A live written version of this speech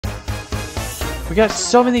We got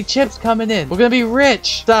so many chips coming in. We're gonna be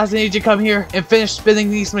rich. Silas, I need you to come here and finish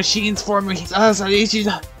spinning these machines for me. Silas, I need you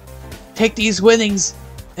to take these winnings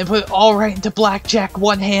and put it all right into blackjack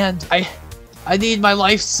one hand. I need my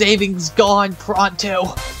life savings gone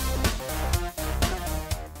pronto.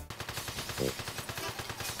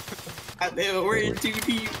 We're in too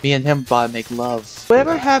deep. Me and him about to make love.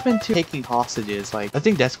 Whatever happened to taking hostages? Like, I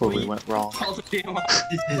think that's where we went wrong. All the damn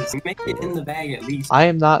hostages. Make it in the bag at least. I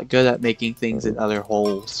am not good at making things in other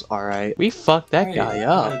holes, alright? We fucked that guy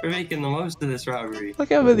up. We're making the most of this robbery.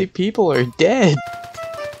 Look how many people are dead.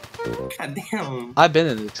 God damn. I've been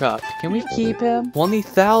in the truck. Can we keep him?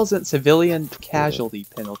 20,000 civilian casualty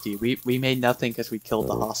penalty. We made nothing because we killed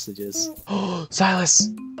the hostages. Oh, Silas!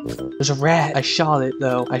 There's a rat. I shot it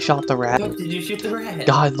though. I shot the rat. Did you shoot the rat?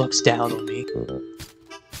 God looks down on me.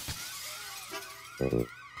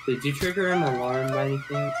 Did you trigger an alarm by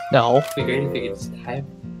anything? No. It'd be great if it gets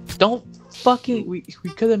typed. Don't fucking. We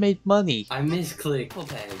could have made money. I misclicked.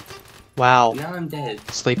 Okay. Wow. Now I'm dead.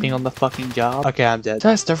 Sleeping on the fucking job? Okay, I'm dead.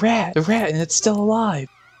 That's the rat! The rat, and it's still alive!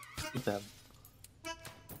 Them.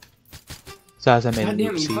 So as I made God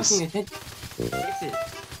damn, you oopsies. fucking attention. Fix it.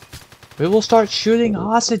 We will start shooting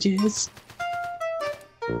hostages!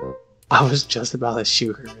 I was just about to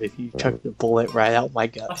shoot her if you took the bullet right out my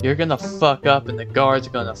gut. You're gonna fuck up and the guards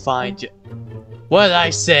are gonna find you. What'd I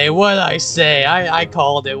say? What'd I say? I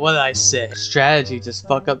called it. What'd I say? Strategy, just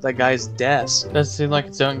fuck up that guy's desk. Doesn't seem like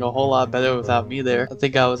it's doing a whole lot better without me there. I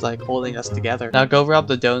think I was like holding us together. Now go rob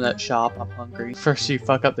the donut shop. I'm hungry. First you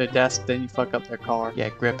fuck up their desk, then you fuck up their car. Yeah,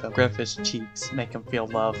 grip him. Grip his cheeks. Make him feel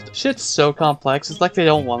loved. Shit's so complex. It's like they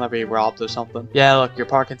don't want to be robbed or something. Yeah, look, your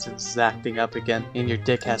Parkinson's is acting up again, and your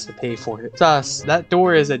dick has to pay for it. Sus, that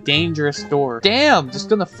door is a dangerous door. Damn, just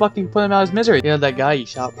gonna fucking put him out of his misery. You know that guy you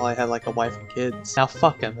shot while I had like a wife and kids. Now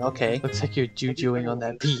fuck him, okay. Looks like you're jujuing on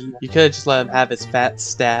that beat. You could've just let him have his fat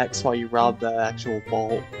stacks while you robbed the actual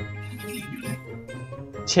vault.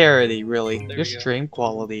 Charity, really. Your stream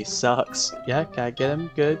quality sucks. Yeah, gotta get him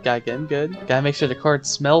good, gotta get him good. Gotta make sure the card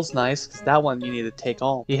smells nice, cause that one you need to take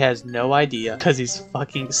on. He has no idea, cause he's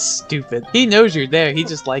fucking stupid. He knows you're there, he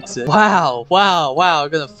just likes it. Wow, wow, wow, I'm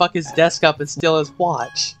gonna fuck his desk up and steal his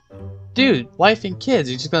watch. Dude, wife and kids,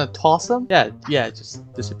 you're just gonna toss them? Yeah,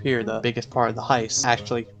 just disappear. The biggest part of the heist.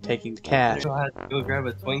 Actually taking the cash. I have to go grab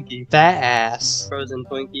a Twinkie. That ass. Frozen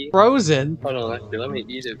Twinkie. Frozen? Hold on, actually, let me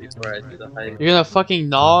eat it before I do the heist. You're gonna fucking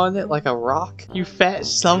gnaw on it like a rock? You fat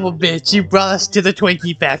son of a bitch, you brought us to the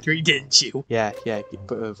Twinkie factory, didn't you? Yeah, you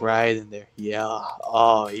put it right in there. Yeah.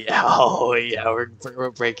 Oh yeah,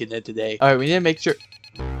 we're breaking it today. Alright, we need to make sure.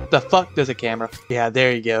 The fuck does a camera? Yeah,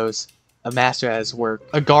 there he goes. A master at his work.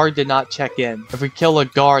 A guard did not check in. If we kill a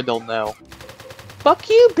guard, they'll know. Fuck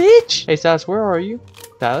you, bitch! Hey, Silas, where are you?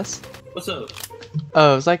 Silas? What's up?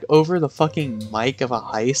 Oh, it's like over the fucking mic of a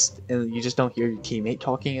heist, and you just don't hear your teammate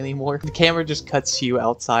talking anymore. The camera just cuts to you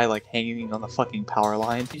outside, like hanging on the fucking power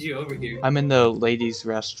line. Did you over here? I'm in the ladies'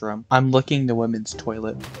 restroom. I'm licking the women's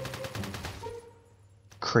toilet.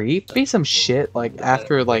 Creep? Be some shit, like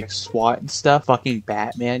after like SWAT and stuff, fucking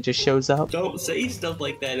Batman just shows up. Don't say stuff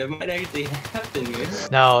like that, it might actually happen, man.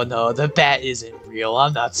 No, the bat isn't real.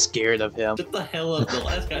 I'm not scared of him. Shut the hell up, the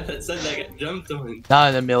last guy that said that got jumped on.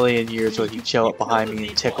 Not in a million years would he show up behind me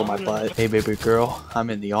and tickle my butt. Hey baby girl,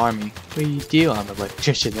 I'm in the army. What do you do? I'm an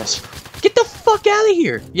electricianist. Get the fuck out of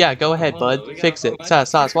here! Yeah, go ahead, bud. Fix it.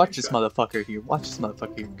 Silas, watch this motherfucker here. Watch this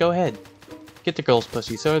motherfucker here. Go ahead. Get the girl's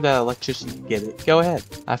pussy so that electrician can get it. Go ahead.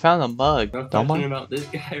 I found a mug. I'm don't mind about this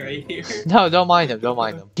guy right here. No, don't mind him. Don't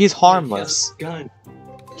mind him. He's harmless. Gun.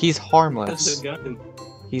 He's harmless. Gun.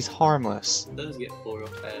 He's harmless. It does get full real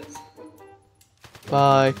fast.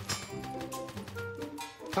 Bye.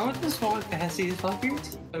 How much does walk past these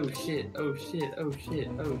fuckers? Oh shit, oh shit, oh shit,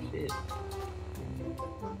 oh shit.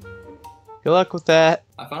 Good luck with that.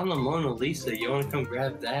 I found the Mona Lisa. You wanna come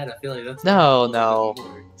grab that? I feel like that's No.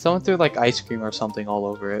 Someone threw like ice cream or something all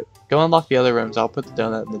over it. Go unlock the other rooms. I'll put the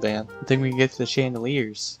donut in the van. I think we can get to the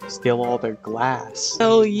chandeliers. Steal all their glass.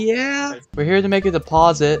 Oh yeah. We're here to make a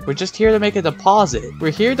deposit. We're just here to make a deposit. We're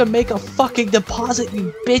here to make a fucking deposit,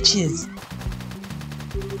 you bitches.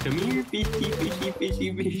 Come here, fishy.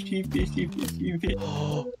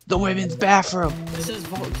 The women's bathroom. This is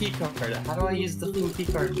vault keycard. How do I use the little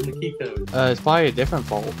keycard in the key code? It's probably a different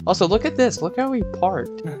vault. Also, look at this. Look how we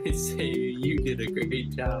parked. I say you did a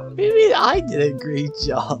great job. Maybe I did a great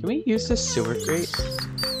job. Can we use this sewer grate?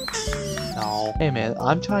 No. Hey man,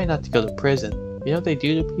 I'm trying not to go to prison. You know what they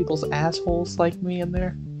do to people's assholes like me in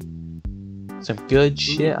there? Some good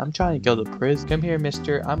shit. I'm trying to go to prison. Come here,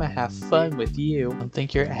 mister. I'm gonna have fun with you. I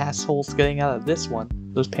think your asshole's getting out of this one.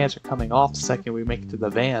 Those pants are coming off the second we make it to the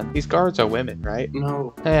van. These guards are women, right?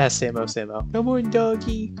 No. Yeah, same-o, same-o. Come on,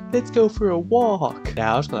 doggy. Let's go for a walk.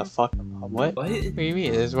 Yeah, I was gonna fuck him. What? What? What do you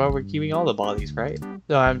mean? This is why we're keeping all the bodies, right?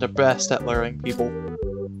 No, I'm the best at luring people.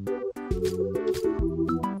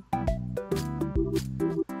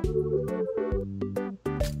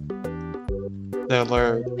 They're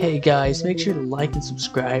lured. Hey guys, make sure to like and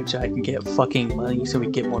subscribe so I can get fucking money so we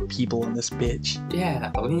get more people in this bitch.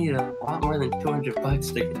 Yeah, we need a lot more than 200 bucks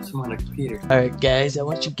to get some on a computer. Alright guys, I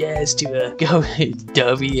want you guys to go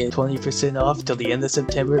W at 20% off till the end of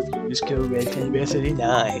September if you use code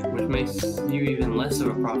RED1039. Which makes you even less of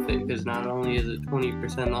a profit, because not only is it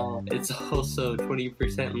 20% off, it's also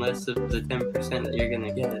 20% less of the 10% that you're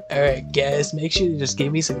gonna get. Alright guys, make sure to just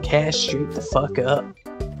give me some cash straight the fuck up.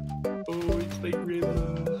 Oh, it's like river.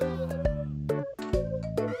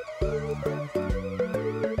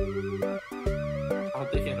 I'll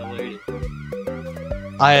take it alerted.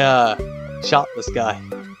 I shot this guy.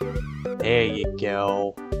 There you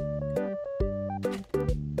go.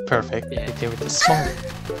 Perfect. Yeah. They were the smart.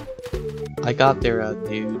 I got their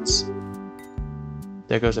nudes.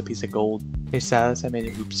 There goes a piece of gold. Hey Sass, I made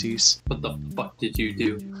it oopsies. What the fuck did you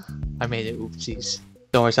do? I made it oopsies.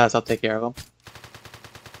 Don't worry Sass, I'll take care of them.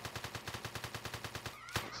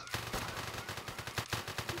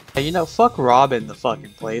 Hey, you know, fuck robbing the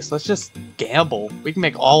fucking place. Let's just gamble. We can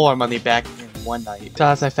make all our money back in one night.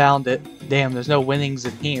 Sass, I found it. Damn, there's no winnings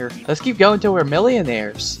in here. Let's keep going till we're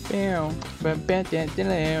millionaires. We're also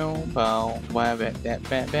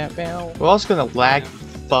gonna lag the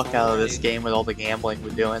fuck out of this game with all the gambling we're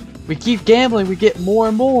doing. We keep gambling, we get more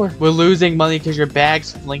and more. We're losing money because your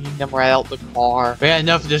bag's flinging them right out the car. We had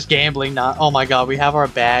enough of this gambling. Not. Oh my god, we have our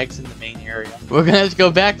bags in the main area. We're gonna have to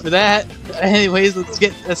go back for that. Anyways, let's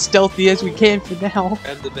get as stealthy as we can for now.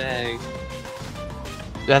 Grab the bag.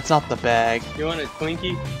 That's not the bag. You want a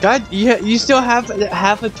Twinkie? God, you still have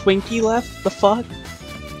a Twinkie left? The fuck?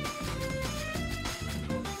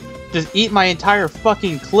 Just eat my entire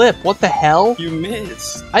fucking clip. What the hell? You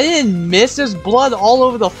missed. I didn't miss. There's blood all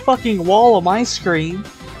over the fucking wall of my screen.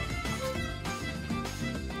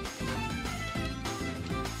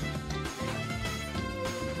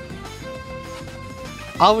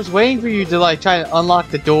 I was waiting for you to like try to unlock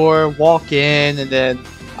the door, walk in, and then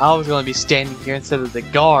I was gonna be standing here instead of the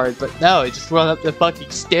guard, but no, it just run up the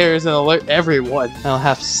fucking stairs and alert everyone. I don't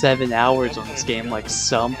have 7 hours on this game like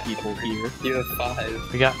some people here. You have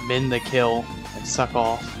 5. We got min to kill and suck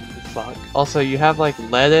off. Fuck. Also, you have like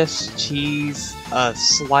lettuce, cheese, a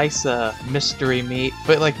slice of mystery meat,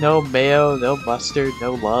 but like no mayo, no mustard,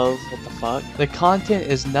 no love. What the fuck? The content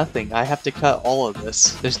is nothing. I have to cut all of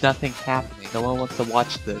this. There's nothing happening. No one wants to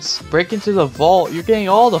watch this. Break into the vault. You're getting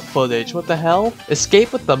all the footage. What the hell?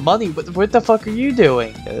 Escape with the money. What the fuck are you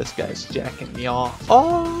doing? Yeah, this guy's jacking me off.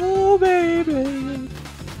 Oh, baby.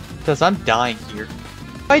 Because I'm dying here.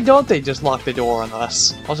 Why don't they just lock the door on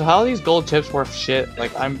us? Also, how are these gold chips worth shit?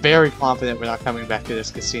 Like, I'm very confident we're not coming back to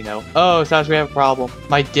this casino. Oh, Sash, we have a problem.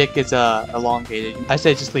 My dick is, elongated. I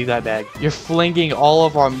said just leave that bag. You're flinging all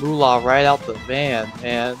of our moolah right out the van,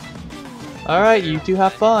 man. Alright, you two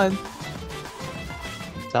have fun.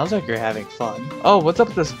 Sounds like you're having fun. Oh, what's up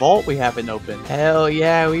with this vault we haven't opened? Hell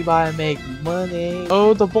yeah, we about to make money.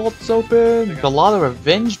 Oh, the vault's open. A lot of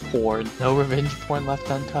revenge porn. No revenge porn left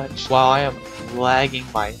untouched. Wow, I am lagging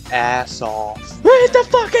my ass off. Where's the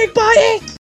fucking button?